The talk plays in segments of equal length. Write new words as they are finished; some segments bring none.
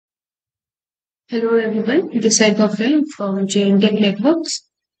Hello everyone, this is Gafil from JNtech Networks.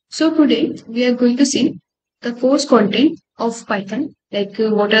 So today we are going to see the course content of Python, like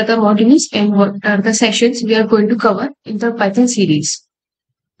what are the modules and what are the sessions we are going to cover in the Python series.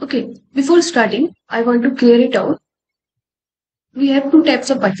 Okay, before starting, I want to clear it out. We have two types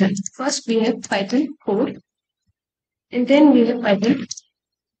of Python. First, we have Python core, and then we have Python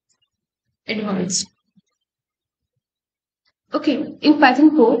advanced. Okay, in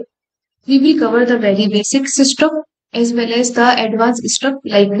Python core, we will cover the very basic stuff as well as the advanced stuff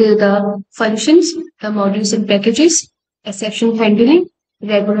like the functions, the modules and packages, exception handling,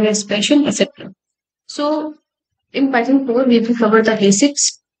 regular expression, etc. So in Python 4, we will cover the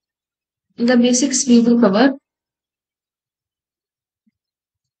basics. In the basics, we will cover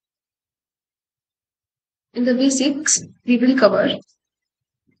in the basics we will cover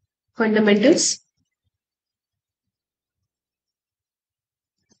fundamentals.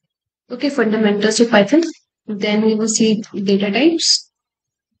 Okay, fundamentals of Python. Then we will see data types,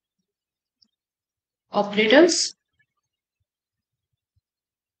 operators,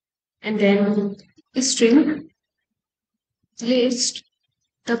 and then string, list,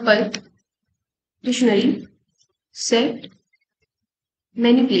 tuple, dictionary, set,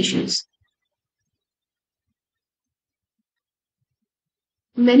 manipulations.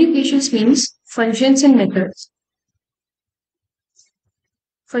 Manipulations means functions and methods.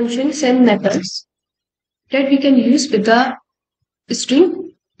 Functions and methods that we can use with the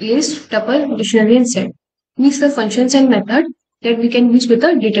string, list, tuple, dictionary, and set. Means the functions and method that we can use with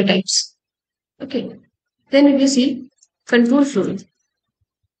the data types. Okay. Then we will see control flow.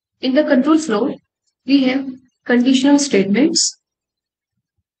 In the control flow, we have conditional statements.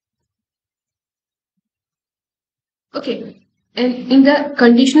 Okay. And in the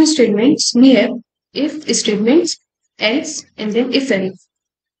conditional statements, we have if statements, else, and then if else.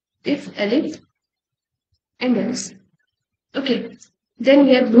 If else, and else. Okay. Then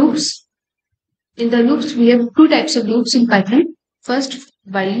we have loops. In the loops, we have two types of loops in Python. First,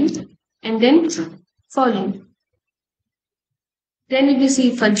 while loop, and then for loop. Then we will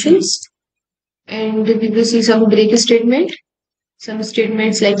see functions, and we will see some break statement, some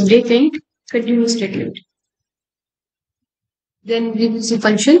statements like break and continue statement. Then we will see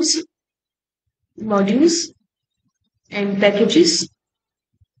functions, modules, and packages,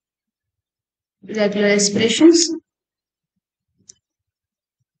 regular expressions,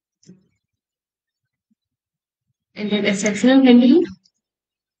 and then exceptional handling.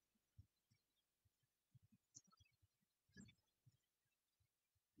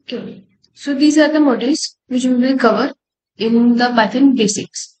 Okay, so these are the modules which we will cover in the Python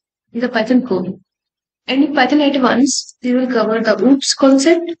basics, in the Python code. And in Python Advanced, we will cover the OOPS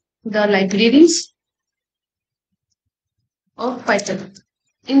concept, the libraries of Python.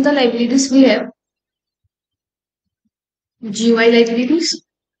 In the libraries, we have GUI libraries,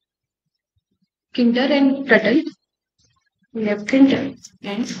 Kinter and Turtle. We have Kinter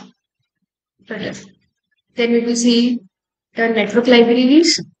and Turtle. Then we will see the network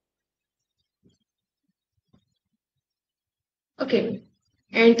libraries. Okay,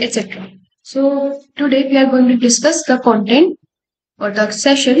 and etc. So today we are going to discuss the content or the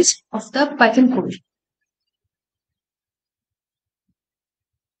sessions of the Python code.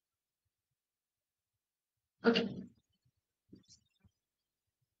 Okay.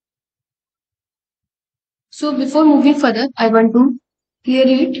 So before moving further, I want to clear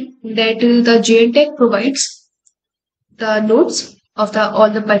it that the JNtech provides the notes of the all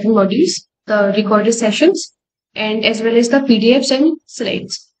the Python modules, the recorded sessions, and as well as the PDFs and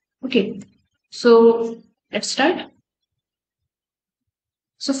slides. Okay. So let's start.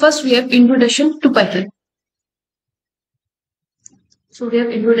 So first we have introduction to Python. So we have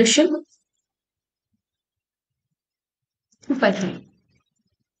introduction to Python.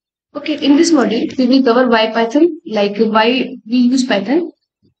 Okay, in this module, we will cover why Python, like why we use Python.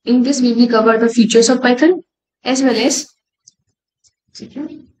 In this, we will cover the features of Python as well as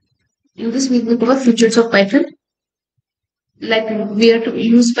in this we will cover features of Python, like where to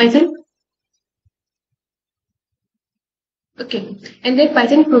use Python. Okay, and then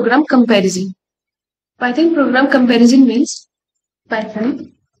Python program comparison. Python program comparison means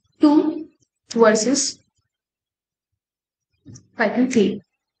Python 2 versus Python 3.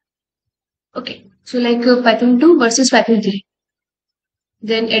 Okay, so like Python 2 versus Python 3.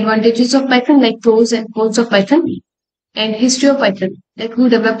 Then advantages of Python, like pros and cons of Python, and history of Python, like who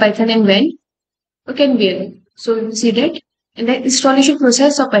developed Python and when, okay, and where. So we will see that. And the installation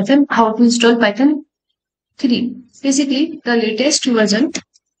process of Python, how to install Python 3. Basically, the latest version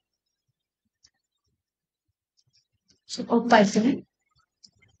of Python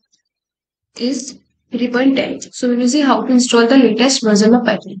is 3.10. So we will see how to install the latest version of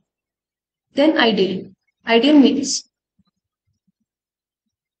Python. Then ideal. Ideal means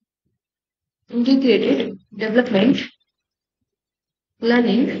integrated development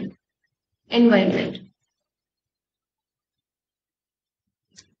learning environment.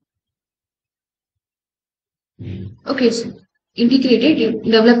 Okay, so integrated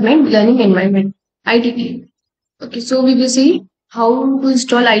development learning environment IDE. Okay, so we will see how to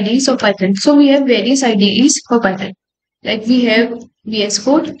install IDEs of Python. So we have various IDEs for Python. Like we have VS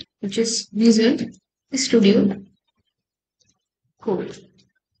Code, which is Visual Studio Code,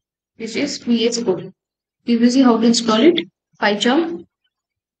 which is VS Code. We will see how to install it. PyCharm,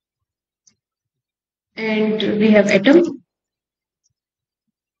 and we have Atom,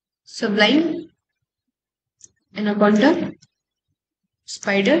 Sublime, Anaconda,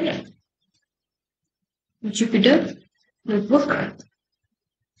 Spider, Jupyter, Notebook,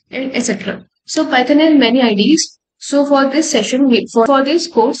 and etc. So Python has many IDEs. So for this session, for this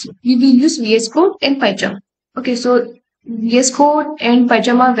course, we will use VS Code and PyCharm. Okay, so VS Code and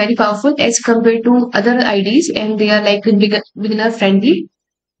PyCharm are very powerful as compared to other IDEs, and they are like beginner friendly.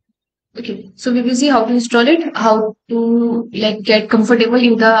 Okay, so we will see how to install it, how to like get comfortable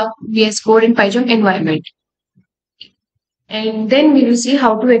in the VS Code and PyCharm environment. And then we will see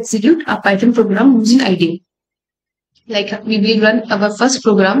how to execute a Python program using IDE. Like we will run our first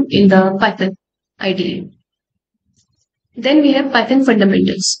program in the Python IDE. Then we have Python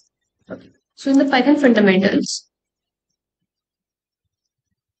fundamentals. So in the Python fundamentals,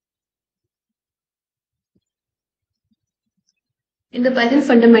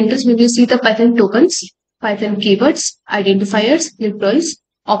 we will see the Python tokens, Python keywords, identifiers, literals,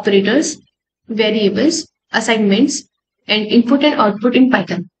 operators, variables, assignments, and input and output in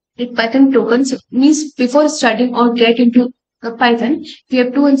Python. Like Python tokens means before starting or get into Python, we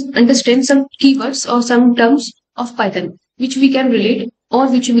have to understand some keywords or some terms of Python, which we can relate or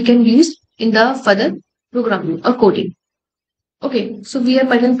which we can use in the further programming or coding. Okay, so we have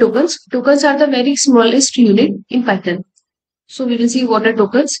Python tokens. Tokens are the very smallest unit in Python. So we will see what are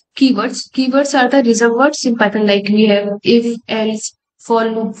tokens. Keywords. Keywords are the reserved words in Python, like we have if, else, for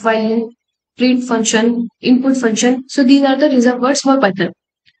loop, while loop, print function, input function. So these are the reserved words for Python.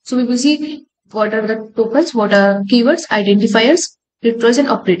 So we will see what are the tokens, what are keywords, identifiers, literals, and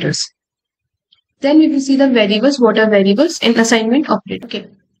operators. Then we will see the variables, what are variables, and assignment operator. Okay.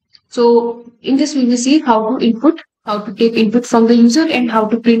 So in this we will see how to take input from the user and how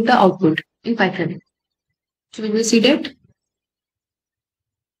to print the output in Python. So we will see that.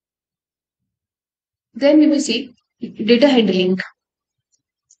 Then we will see data handling.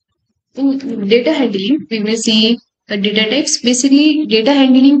 In data handling, we will see the data types. Basically, data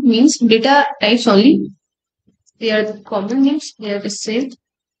handling means data types only. They are common names, they are the same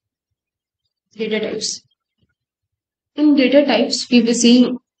data types. In data types, we will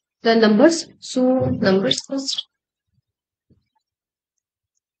see the numbers. So numbers first.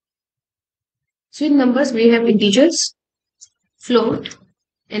 So in numbers, we have integers, float,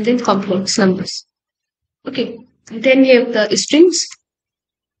 and then complex numbers. Okay, then we have the strings,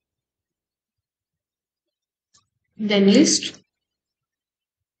 then list,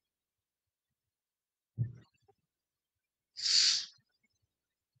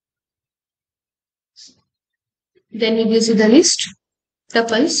 then we will see the list,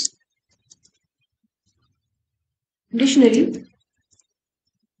 tuples, dictionary,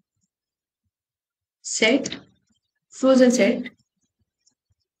 set, frozen set,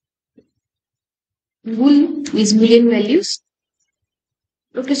 bool is Boolean values.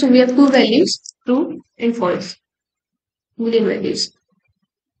 Okay, so we have two values, true and false, Boolean values.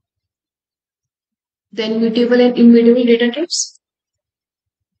 Then mutable and immutable data types.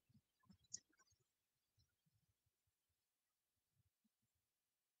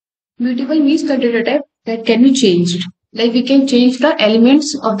 Mutable means the data type that can be changed. Like we can change the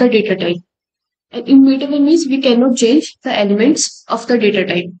elements of the data type. And immutable means we cannot change the elements of the data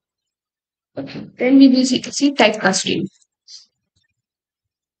type. Okay. Then we will see typecasting.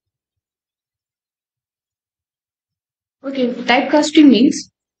 Okay, typecasting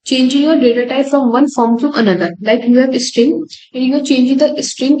means changing your data type from one form to another. Like you have a string and you are changing the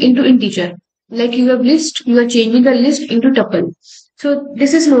string into integer. Like you have list, you are changing the list into tuple. So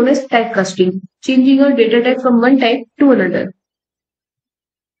this is known as typecasting, changing your data type from one type to another.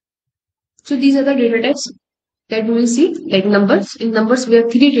 So these are the data types that we will see, like numbers. In numbers, we have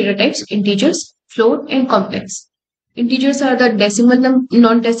three data types: integers, float, and complex. Integers are the decimal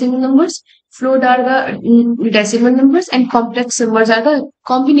non-decimal numbers. Float are the decimal numbers, and complex numbers are the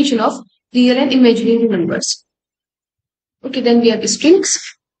combination of real and imaginary numbers. Okay, then we have strings.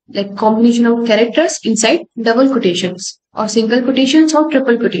 like combination of characters inside double quotations or single quotations or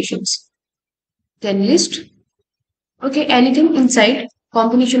triple quotations. Then list, okay, anything inside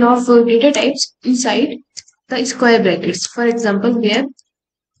combination of data types inside the square brackets. For example, we have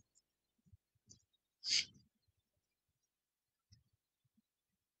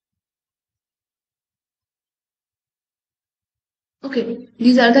okay,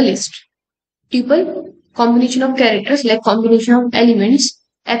 these are the list. Tuple, combination of characters like combination of elements.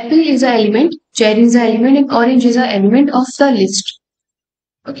 Apple is an element, cherry is an element, and orange is an element of the list.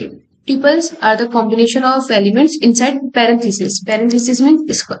 Okay. Tuples are the combination of elements inside parentheses. Parentheses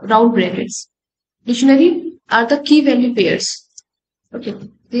means round brackets. Dictionary are the key value pairs. Okay.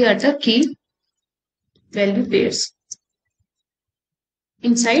 They are the key value pairs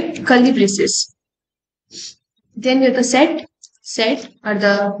inside curly braces. Then we have the set. Set are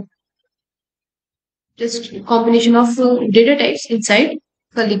the just combination of data types inside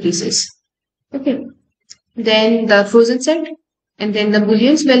curly braces. Okay. Then the frozen set, and then the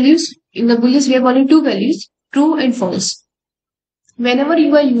booleans values. In the booleans, we have only two values, true and false. Whenever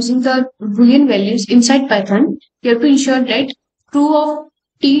you are using the boolean values inside Python, you have to ensure that true of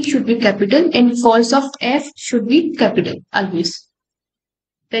t should be capital and false of f should be capital always.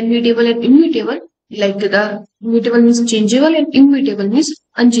 Then mutable and immutable, like the mutable means changeable and immutable means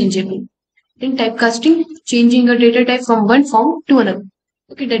unchangeable. In typecasting, changing a data type from one form to another.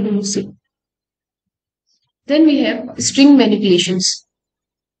 Okay, that we will see. Then we have string manipulations.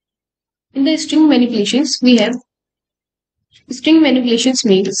 In the string manipulations, we have string manipulations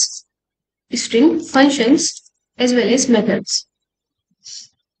means string functions as well as methods.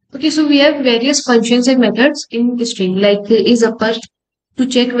 Okay, so we have various functions and methods in the string, like is upper to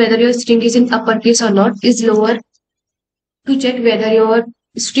check whether your string is in uppercase or not, is lower to check whether your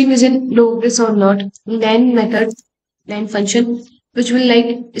string is in lowercase or not, len method, len function, which will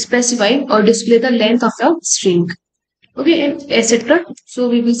like specify or display the length of your string. Okay, and etc. So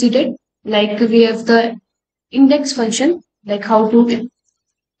we will see that like we have the index function, like how to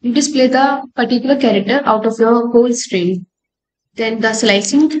display the particular character out of your whole string. Then the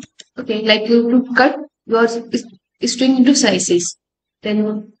slicing, okay, like you to cut your string into slices.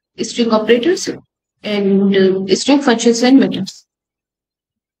 Then string operators and string functions and methods.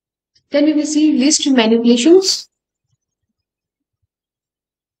 Then we will see list manipulations.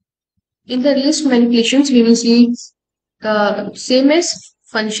 In the list manipulations, we will see the same as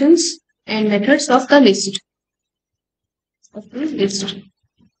functions and methods of the list.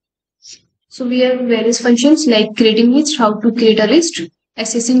 So we have various functions like creating list, how to create a list,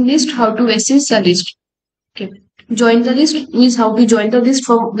 assessing list, how to assess a list. Okay. Join the list means how to join the list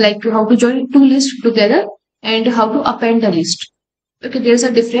from like how to join two lists together and how to append the list. Okay, there's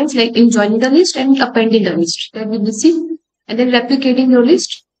a difference like in joining the list and appending the list. That we will see. And then replicating your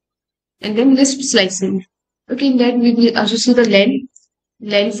list and then list slicing. Okay, in that we will also see the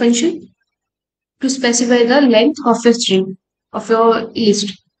len function to specify the length of your string of your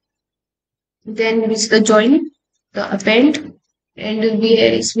list. Then we see the join, the append, and we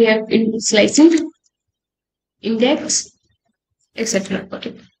have in slicing, index, etc.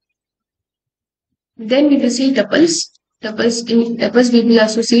 Okay. Then we will see tuples. In tuples we will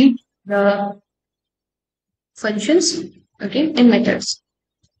also see the functions, okay, and methods.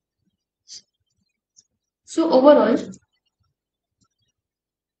 So overall,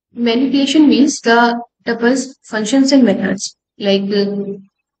 manipulation means the tuples, functions, and methods like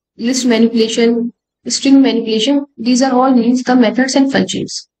list manipulation, string manipulation. These are all means the methods and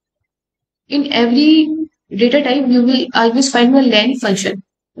functions. In every data type, you will always find the len function.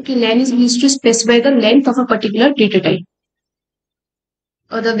 Okay, len is used to specify the length of a particular data type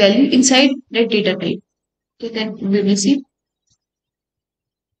or the value inside that data type. Okay, then we will see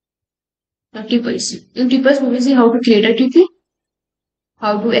tuples. In tuples, we will see how to create a tuple,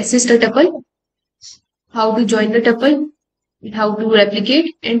 how to assess the tuple, how to join the tuple, how to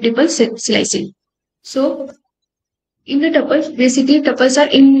replicate, and tuple slicing. So, in the tuples, basically tuples are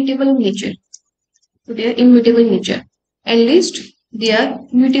immutable in nature. So, they are immutable in nature. And list, they are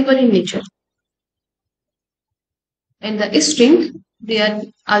mutable in nature. And the string, they are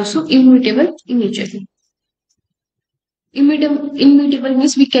also immutable in nature. Immutable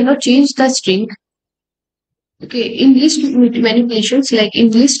means we cannot change the string. Okay, in list manipulations, like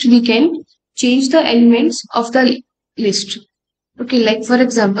in list, we can change the elements of the list. Okay, like for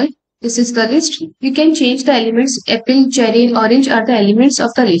example, this is the list. We can change the elements. Apple, cherry, and orange are the elements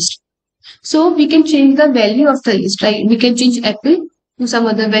of the list. So we can change the value of the list. Right? We can change apple to some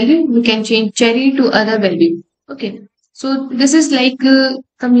other value. We can change cherry to other value. Okay. So this is like the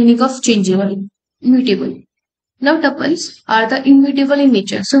meaning of changeable, mutable. Now tuples are the immutable in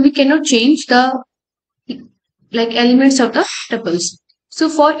nature, so we cannot change the elements of the tuples. So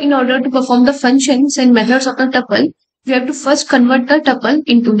for in order to perform the functions and methods of the tuple, we have to first convert the tuple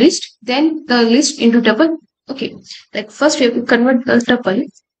into list, then the list into tuple. Okay, like first we have to convert the tuple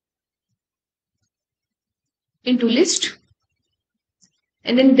into list,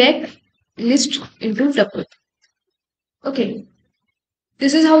 and then that list into tuple. Okay,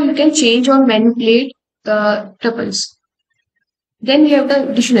 this is how you can change or manipulate the tuples. Then we have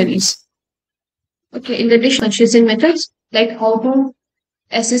the dictionaries. Okay, in the dictionary functions and methods, like how to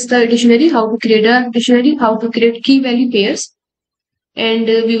assess the dictionary, how to create a dictionary, how to create key value pairs, and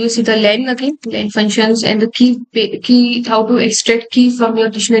we will see the len again, len functions, and the key, how to extract key from your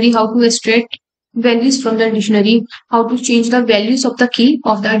dictionary, how to extract values from the dictionary, how to change the values of the key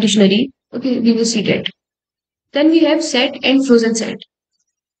of the dictionary. Okay, we will see that. Then we have set and frozen set.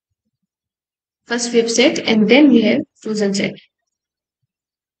 First we have set, and then we have frozen set.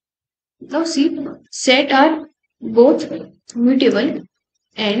 Now see, set are both mutable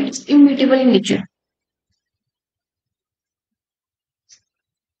and immutable in nature.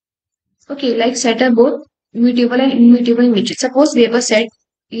 Okay, like set are both mutable and immutable in nature. Suppose we have a set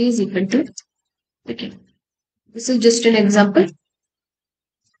A is equal to, okay, this is just an example.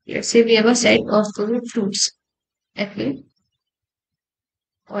 Let's say we have a set of fruits, apple,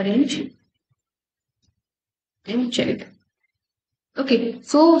 orange, and cherry. Okay,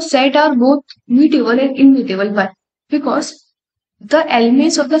 so set are both mutable and immutable. Why? Because the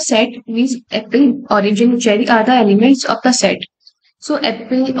elements of the set means apple, orange, and cherry are the elements of the set. So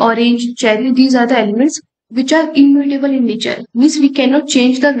apple, orange, cherry, these are the elements which are immutable in nature. Means we cannot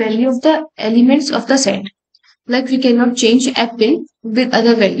change the value of the elements of the set. Like we cannot change apple with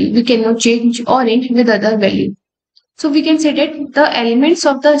other value. We cannot change orange with other value. So we can say that the elements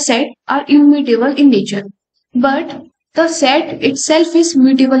of the set are immutable in nature. But the set itself is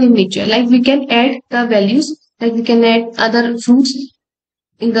mutable in nature. Like we can add the values, like we can add other fruits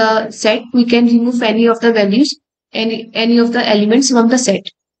in the set. We can remove any of the values, any of the elements from the set.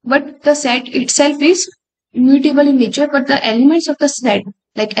 But the set itself is mutable in nature, but the elements of the set,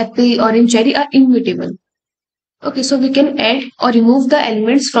 like apple, orange, cherry, are immutable. Okay, so we can add or remove the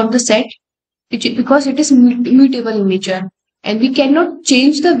elements from the set because it is mutable in nature, and we cannot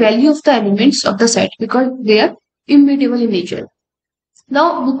change the value of the elements of the set because they are immutable in nature.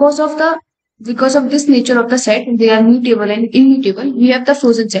 Now, because of this nature of the set, they are mutable and immutable. We have the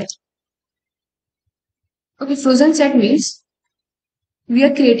frozen set. Okay, frozen set means we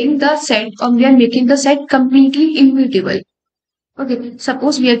are creating the set, or we are making the set completely immutable. Okay,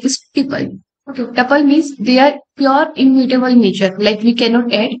 suppose we have this tuple. Okay, tuple means they are pure immutable in nature. Like we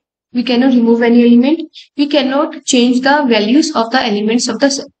cannot add, we cannot remove any element, we cannot change the values of the elements of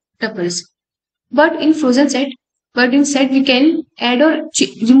the tuples. But in frozen set, we can add or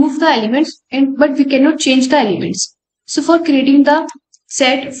remove the elements, but we cannot change the elements. So for creating the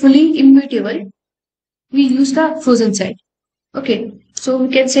set fully immutable, we use the frozen set. Okay, so we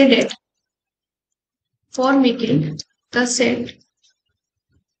can say that for making the set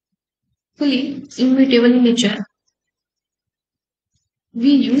fully immutable in nature,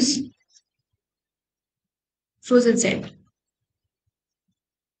 we use frozen set.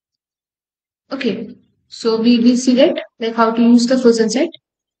 Okay, so we will see that like how to use the frozen set.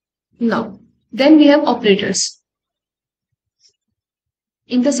 Now, then we have operators.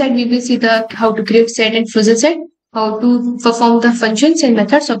 In the set, we will see the how to create set and frozen set, how to perform the functions and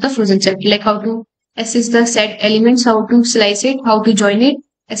methods of the frozen set, like how to assess the set elements, how to slice it, how to join it,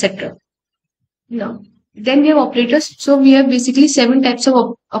 etc. Now, then we have operators. So we have basically 7 types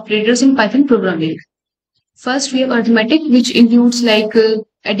of operators in Python programming. First, we have arithmetic, which includes like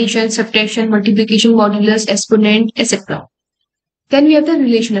addition, subtraction, multiplication, modulus, exponent, etc. Then we have the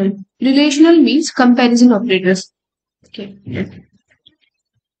relational. Relational means comparison operators. Okay.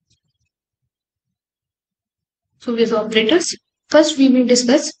 So we have operators. First, we will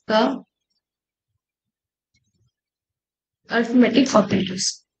discuss the arithmetic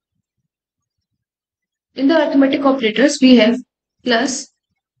operators. In the arithmetic operators, we have plus,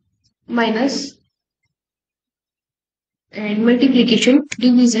 minus, and multiplication,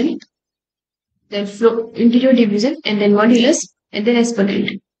 division, then integer division, and then modulus, and then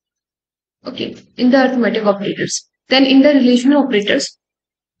exponent. Okay, in the arithmetic operators. Then in the relational operators,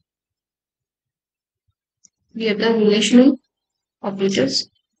 we have the relational operators.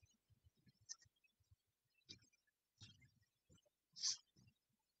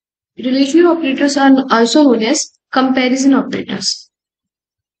 Relational operators are also known as comparison operators.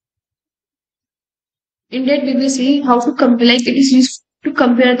 In that, we will see how to compare, like it is used to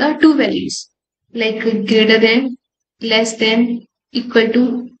compare the two values, like greater than less than, equal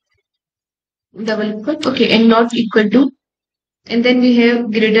to, double equal, okay, and not equal to, and then we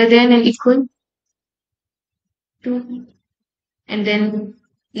have greater than and equal to, and then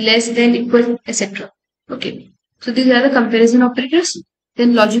less than, equal, etc. Okay, so these are the comparison operators.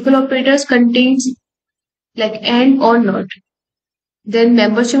 Then logical operators contains like and or not. Then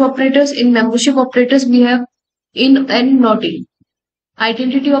membership operators. In membership operators we have in and not in.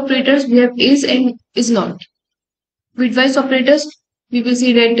 Identity operators we have is and is not. Bitwise operators we will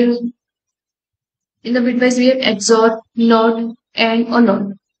see that in the bitwise we have XOR, not, and or not,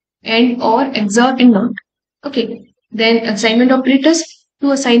 and or XOR and not. Okay. Then assignment operators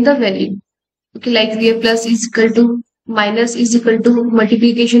to assign the value. Okay, like we have plus is equal to, minus is equal to,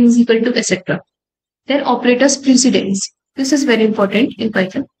 multiplication is equal to, etc. Then operators precedence. This is very important in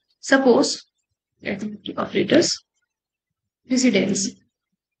Python. Suppose operators precedence.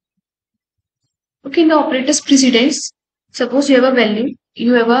 Okay, in the operators precedence, suppose you have a value,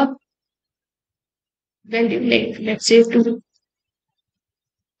 like let's say 2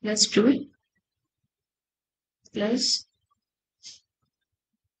 plus 2 plus,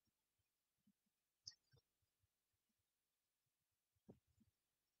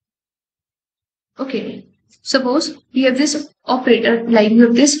 okay, suppose you have this operator, like you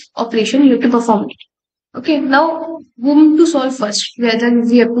have this operation, you have to perform it. Okay, now whom to solve first? Whether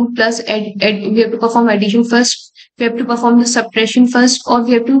we have to we have to perform addition first, we have to perform the subtraction first, or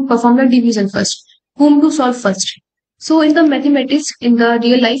we have to perform the division first. Whom to solve first? So in the mathematics, in the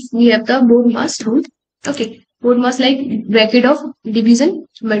real life, we have the board mass rule. Okay, board mass like bracket of division,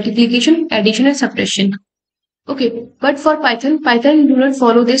 multiplication, addition, and subtraction. Okay, but for Python do not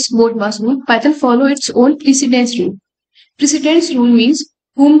follow this board mass rule. Python follow its own precedence rule. Precedence rule means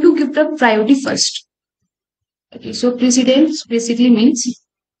whom to give the priority first. Okay, so precedence basically means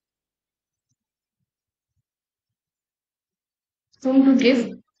whom to give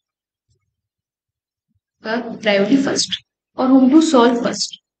the priority first or whom to solve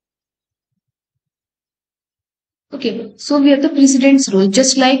first. Okay, so we have the precedence rule,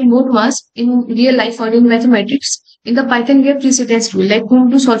 just like mode mass in real life or in mathematics. In the Python, we have precedence rule, like whom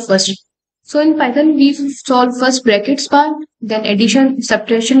to solve first. So in Python, we solve first brackets part, then addition,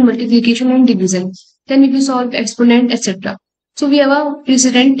 subtraction, multiplication, and division. Then we will solve exponent, etc. So we have a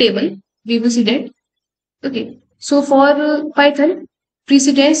precedent table. We will see that. Okay. So for Python,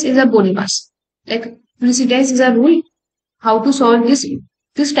 precedence is a body mass. Like precedence is a rule how to solve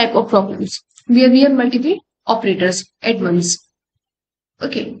this type of problems where we have multiple operators at once.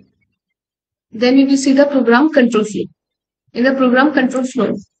 Okay. Then we will see the program control flow. In the program control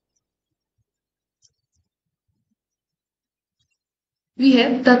flow, we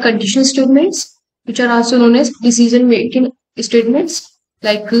have the condition statements, which are also known as decision making statements.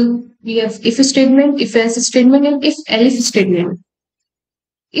 Like we have if statement, if else statement, and if else statement.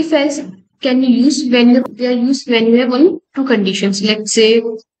 If else can you use when they are used when you have only two conditions. Let's say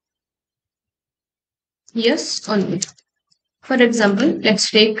yes or no. For example,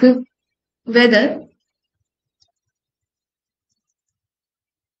 let's take whether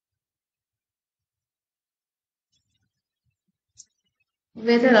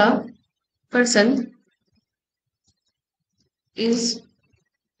a person is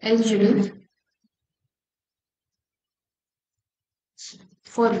eligible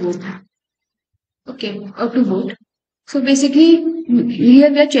for vote. Okay, or to vote. So basically,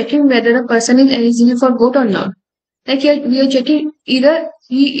 here we are checking whether a person is eligible for vote or not. Like here we are checking either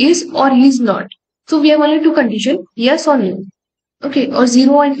he is or he is not. So we have only two conditions, yes or no. Okay, or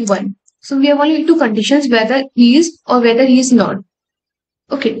 0 and 1. So we have only two conditions, whether he is or whether he is not.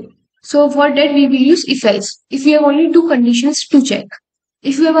 Okay, so for that we will use if else. If we have only two conditions to check.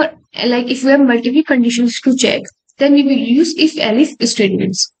 If we have if we have multiple conditions to check, then we will use if else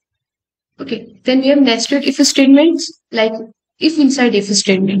statements. Okay, then we have nested if statements, like if inside if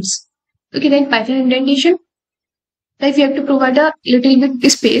statements. Okay, then Python indentation, like we have to provide a little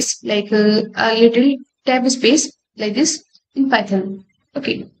bit space, like a little tab space like this in Python.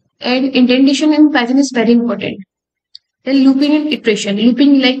 Okay, and indentation in Python is very important. Then looping and iteration.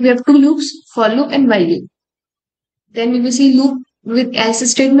 Looping, like we have two loops, for loop and while loop. Then we will see loop with else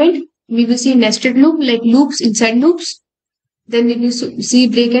statement. We will see nested loop, like loops inside loops. Then we will see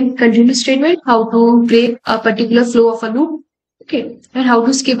break and continue statement, how to break a particular flow of a loop. Okay, and how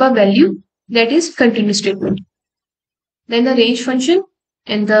to skip a value, that is continue statement. Then the range function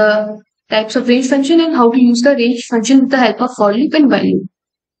and the types of range function and how to use the range function with the help of for loop and while loop.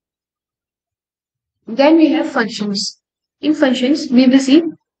 Then we have functions. In functions, we will see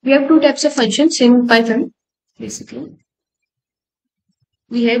we have two types of functions in Python. Basically,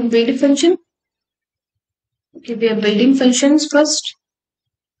 we have build function Okay, we have built-in functions first.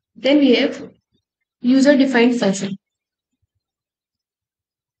 Then we have user-defined function.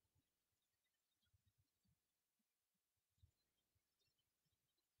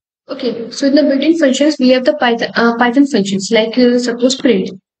 Okay, so in the built-in functions, we have the Python functions like suppose print.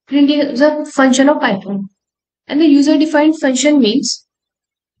 Print is a function of Python. And the user-defined function means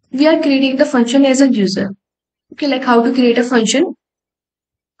we are creating the function as a user. Okay, like how to create a function,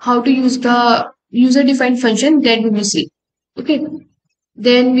 how to use the user-defined function that we will see. Okay,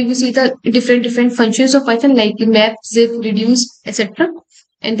 then we will see the different functions of Python like map, zip, reduce, etc.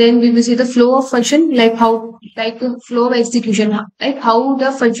 And then we will see the flow of function like how like the flow of execution, like how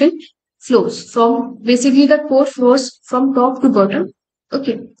the function flows from basically the code flows from top to bottom.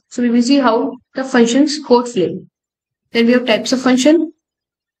 Okay, so we will see how the functions code flow. Then we have types of function.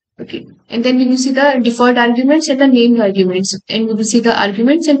 Okay, and then we will see the default arguments and the named arguments, and we will see the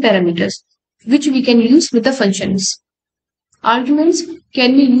arguments and parameters which we can use with the functions. Arguments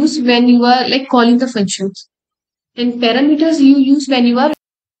can be used when you are like calling the functions, and parameters you use when you are.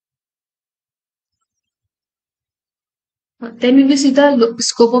 Then we will see the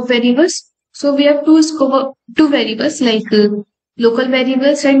scope of variables. So we have two variables like local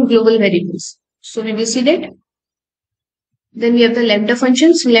variables and global variables. So we will see that. Then we have the lambda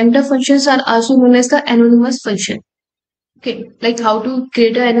functions. Lambda functions are also known as the anonymous function. Okay, like how to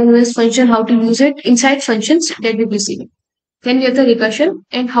create an anonymous function, how to use it inside functions that we will see. Then we have the recursion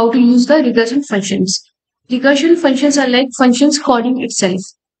and how to use the recursion functions. Recursion functions are like functions calling itself.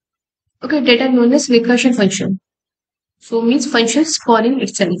 Okay, that are known as recursion function. So means functions calling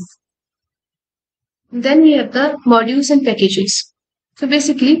itself. Then we have the modules and packages. So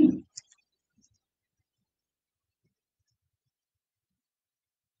basically,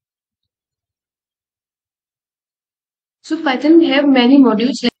 so Python have many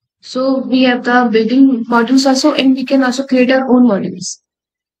modules. So we have the building modules also, and we can also create our own modules.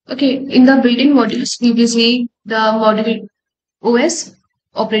 Okay, in the building modules, we will see the module OS,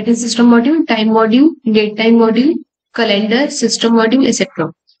 operating system module, time module, date time module, calendar, system module, etc.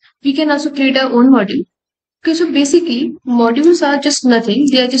 We can also create our own module. Okay, so basically, modules are just nothing.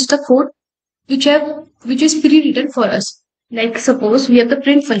 They are just a code which is pre-written for us. Like suppose we have the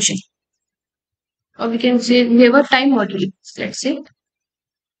print function, or we can say we have a time module. Let's say.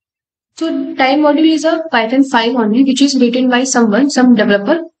 So time module is a Python file only, which is written by someone, some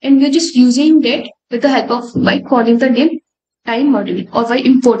developer, and we're just using that with the help of by calling the name time module or by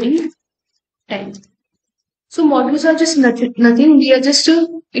importing time. So modules are just nothing. We are just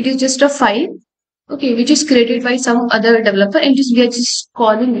it is just a file, okay, which is created by some other developer, and just we are just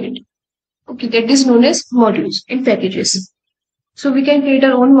calling it. Okay, that is known as modules and packages. So we can create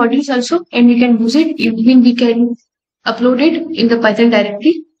our own modules also, and we can use it. Even we can upload it in the Python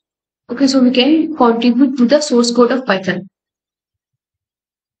directory. Okay, so we can contribute to the source code of Python.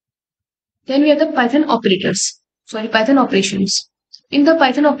 Then we have the Python operators. Sorry, Python operations. In the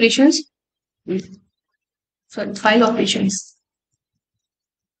Python operations, sorry, file operations.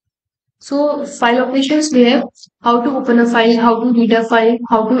 So file operations, we have how to open a file, how to read a file,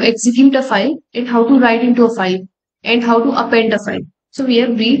 how to execute a file, and how to write into a file, and how to append a file. So we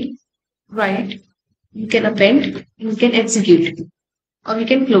have read, write, you can append, you can execute, or we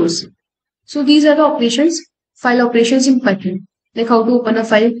can close. So these are the operations, file operations in Python, like how to open a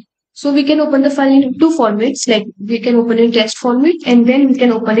file. So we can open the file in two formats, like we can open in text format and then we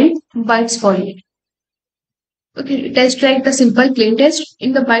can open in bytes format. Okay, test like the simple plain text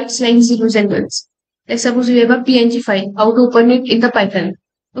in the bytes like zeros and ones. Like suppose we have a PNG file, how to open it in the Python.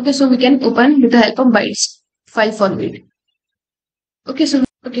 Okay, so we can open with the help of bytes file format. Okay, so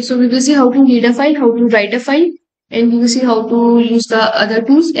we will see how to read a file, how to write a file, and we will see how to use the other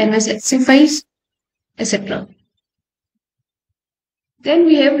tools, MS files, etc. Then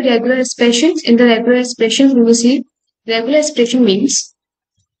we have regular expressions. In the regular expressions, we will see regular expression means.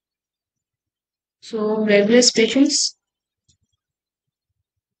 So regular expressions.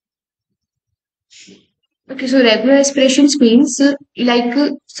 Okay, so regular expressions means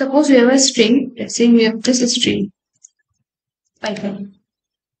suppose we have a string. Let's say we have just a string. Python.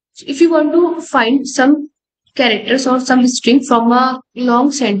 So if you want to find some characters or some string from a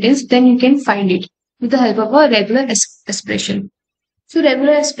long sentence, then you can find it with the help of a regular expression. So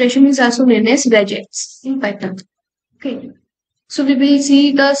regular expression is also known as regex in Python. Okay. So we will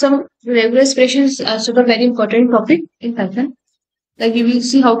see the some regular expressions are sort of very important topic in Python. Like we will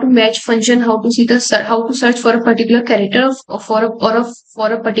see how to match function, how to see the how to search for a particular character of,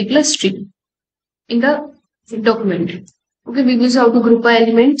 for a particular string in the document. Okay, we will see how to group by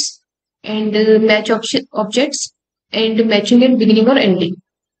elements and match objects and matching at beginning or ending.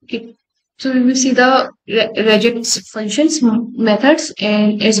 Okay. So we will see the regex functions, methods,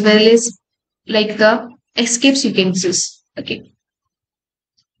 and as well as like the escape sequences. Okay.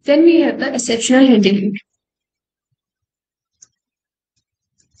 Then we have the exceptional handling.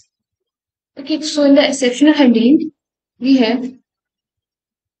 Okay, so in the exceptional handling, we have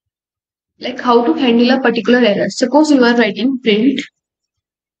like how to handle a particular error. Suppose you are writing print,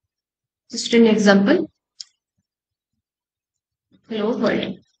 just an example, hello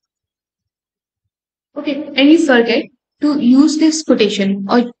world. Okay, and you forget to use this quotation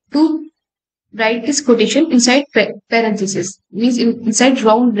or to write this quotation inside parentheses, means inside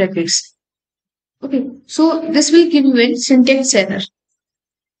round brackets. Okay, so this will give you a syntax error.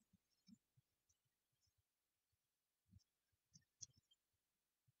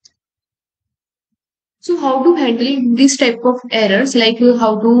 So how to handle this type of errors, like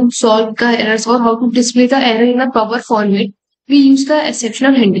how to solve the errors or how to display the error in a proper format, we use the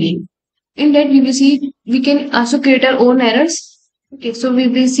exceptional handling. In that we will see we can also create our own errors. Okay, so we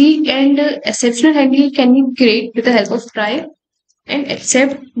will see and exceptional handling can be created with the help of try and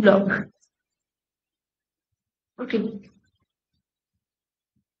except block. Okay.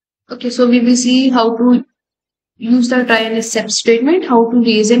 Okay, so we will see how to use the try and except statement, how to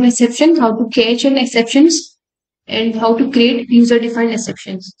raise an exception, how to catch an exceptions, and how to create user-defined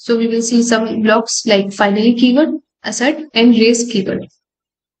exceptions. So we will see some blocks like finally keyword, assert, and raise keyword.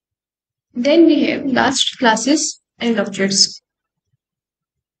 Then we have last classes and objects.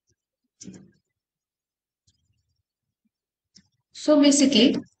 So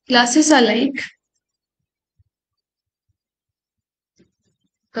basically, classes are like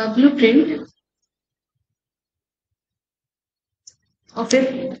the blueprint of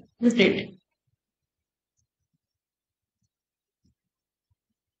a blueprint.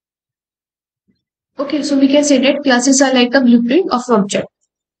 Okay, so we can say that classes are like the blueprint of object.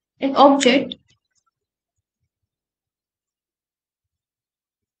 An object,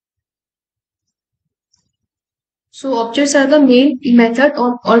 so objects are the main method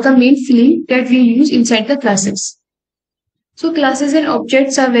or the main field that we use inside the classes. So classes and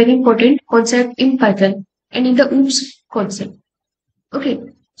objects are very important concept in Python and in the OOPS concept. Okay,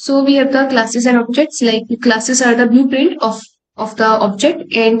 so we have the classes and objects. Like the classes are the blueprint of the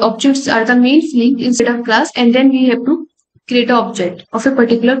object, and objects are the main field inside of class, and then we have to create an object of a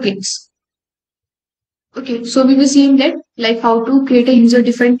particular case. Okay, so we will see in that like how to create a user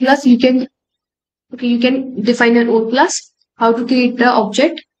defined class. You can define your own class, how to create the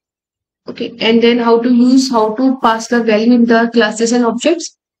object, okay, and then how to pass the value in the classes and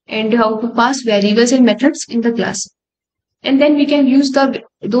objects, and how to pass variables and methods in the class. And then we can use the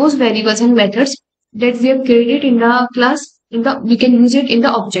those variables and methods that we have created in the class we can use it in the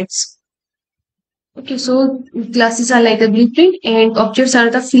objects. Okay, so classes are like the blueprint and objects are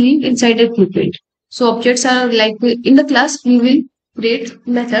the field inside the blueprint. So objects are like in the class we will create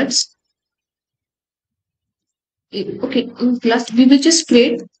methods. Okay, in class we will just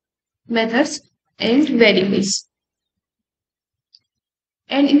create methods and variables.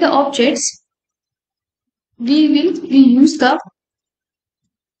 And in the objects we use the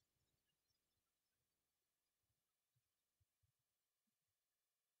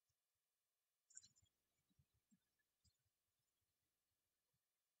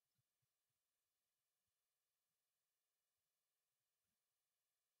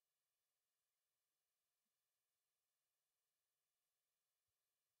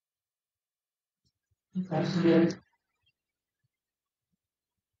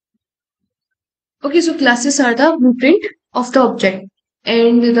okay, so classes are the blueprint of the object,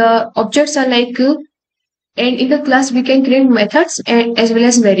 and the objects are like and in the class we can create methods and as well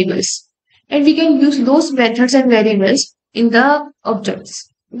as variables, and we can use those methods and variables in the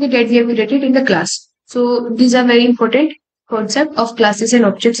objects, okay, that we have created in the class. So these are very important concept of classes and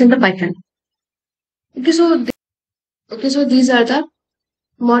objects in the Python. Okay, so these are the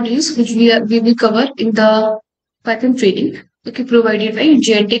modules which we will cover in the Python training, okay, provided by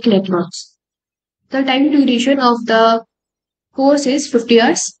JNtech Networks. The time duration of the course is 50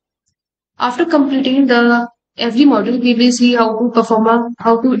 hours. After completing the every module, we will see how to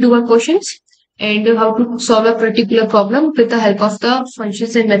how to do our questions, and how to solve a particular problem with the help of the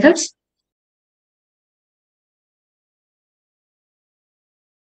functions and methods.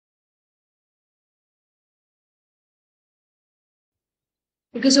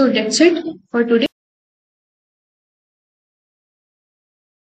 Okay, so that's it for today.